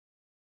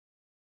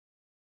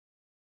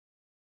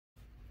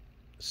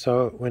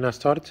So when I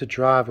started to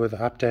drive with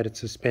updated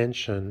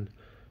suspension,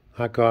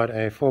 I got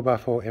a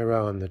 4x4 error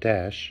on the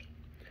dash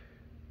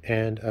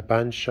and a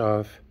bunch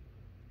of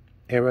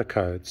error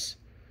codes.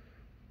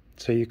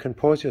 So you can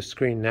pause your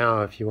screen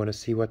now if you want to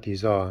see what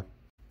these are.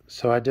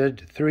 So I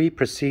did 3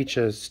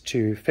 procedures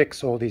to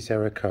fix all these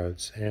error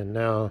codes, and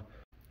now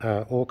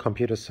all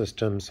computer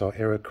systems are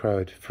error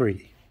code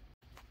free.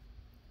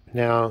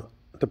 Now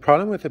the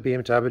problem with the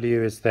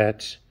BMW is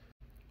that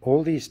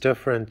all these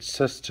different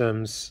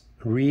systems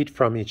read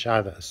from each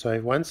other. So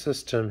if one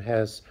system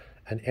has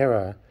an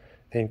error,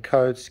 then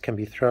codes can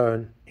be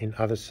thrown in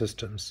other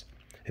systems.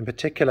 In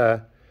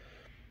particular,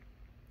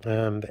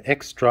 the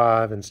X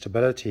drive and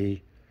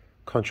stability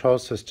control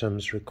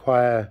systems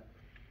require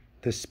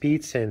the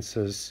speed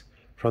sensors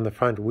from the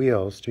front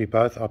wheels to be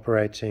both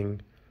operating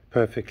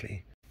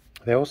perfectly.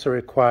 They also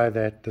require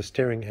that the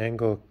steering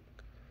angle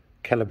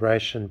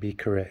calibration be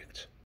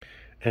correct.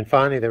 And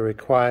finally, they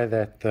require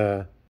that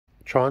the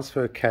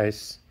transfer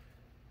case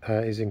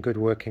is in good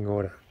working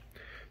order.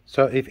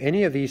 So if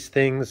any of these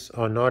things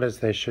are not as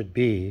they should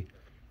be,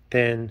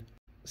 then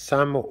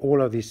some or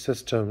all of these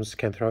systems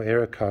can throw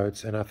error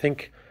codes, and I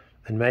think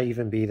it may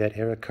even be that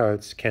error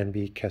codes can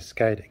be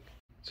cascading.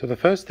 So the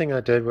first thing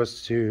I did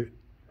was to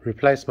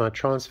replace my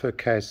transfer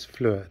case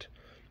fluid.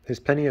 There's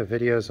plenty of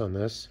videos on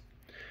this.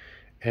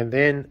 And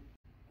then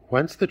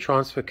once the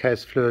transfer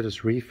case fluid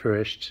is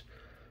refreshed,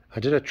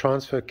 I did a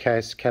transfer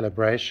case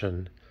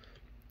calibration,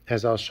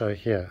 as I'll show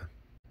here.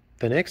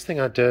 The next thing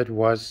I did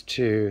was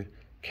to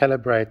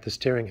calibrate the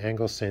steering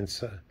angle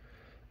sensor,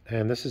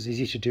 and this is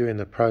easy to do in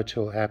the Pro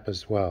Tool app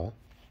as well.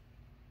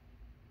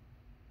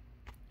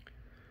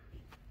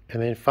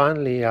 And then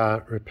finally I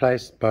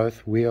replaced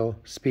both wheel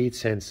speed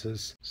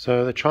sensors.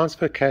 So the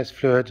transfer case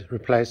fluid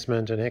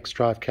replacement and X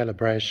drive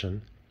calibration,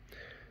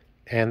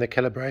 and the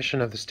calibration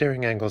of the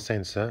steering angle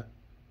sensor,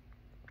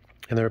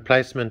 and the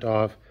replacement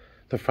of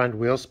the front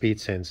wheel speed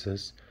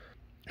sensors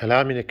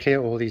allowed me to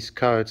clear all these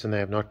codes, and they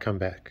have not come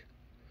back.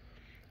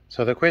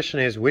 So the question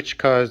is, which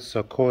codes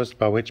are caused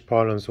by which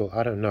problems? Well,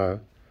 I don't know.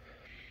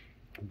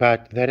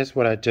 But that is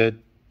what I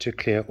did to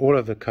clear all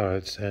of the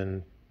codes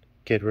and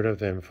get rid of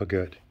them for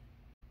good.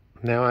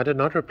 Now, I did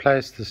not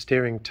replace the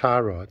steering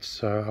tie rods,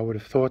 so I would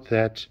have thought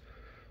that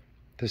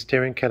the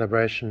steering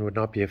calibration would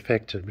not be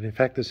affected. But in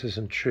fact, this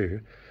isn't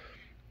true.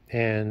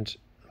 And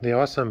there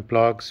are some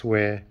blogs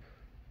where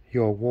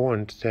you're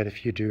warned that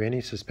if you do any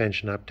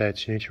suspension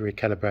updates, you need to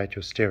recalibrate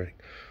your steering.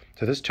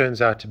 So this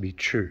turns out to be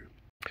true.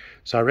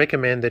 So I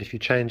recommend that if you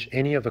change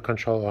any of the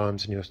control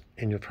arms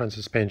in your front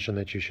suspension,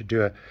 that you should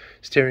do a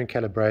steering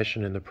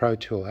calibration in the Pro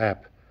Tool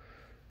app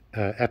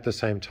at the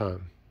same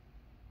time.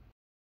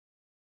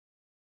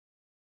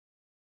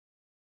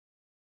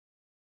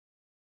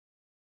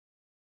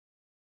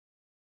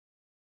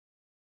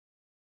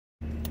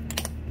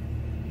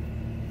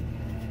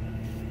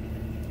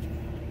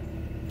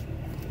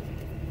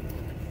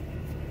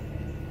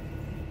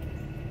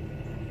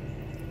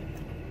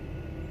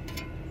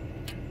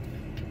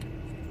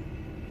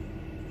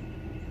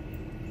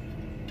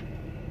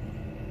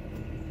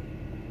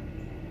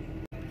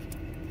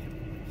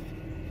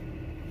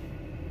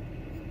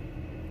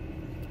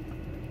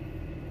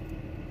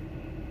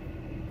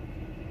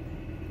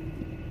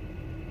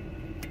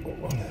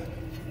 Oh.